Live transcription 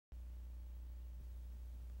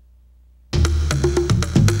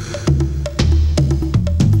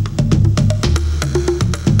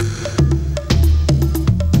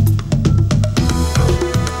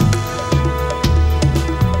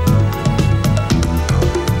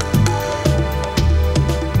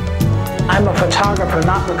photographer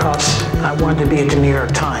not because I wanted to be at the New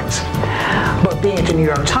York Times, but being at the New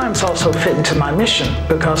York Times also fit into my mission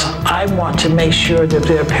because I want to make sure that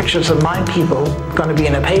there are pictures of my people going to be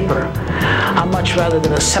in a paper. I'd much rather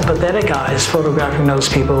than a sympathetic eyes photographing those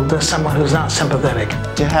people than someone who's not sympathetic.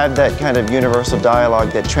 To have that kind of universal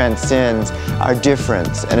dialogue that transcends our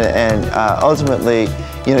difference and ultimately,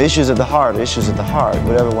 you know, issues of the heart,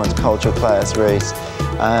 whatever one's culture, class, race,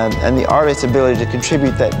 and the artist's ability to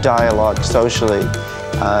contribute that dialogue socially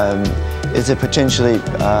is a potentially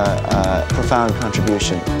profound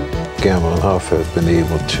contribution. Gamble and Huff have been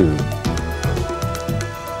able to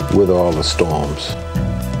weather all the storms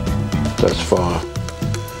thus far,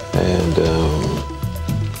 and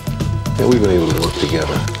we've been able to work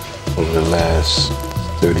together over the last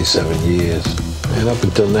 37 years. And up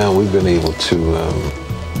until now, we've been able to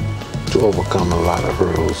overcome a lot of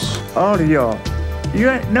hurdles. All of y'all, you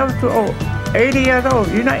ain't never too old. 80 years old,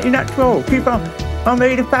 you're not too old. Keep on. I'm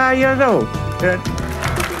 85 years old. You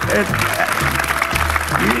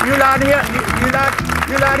out here, you out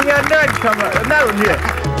here, nothing come up, another year.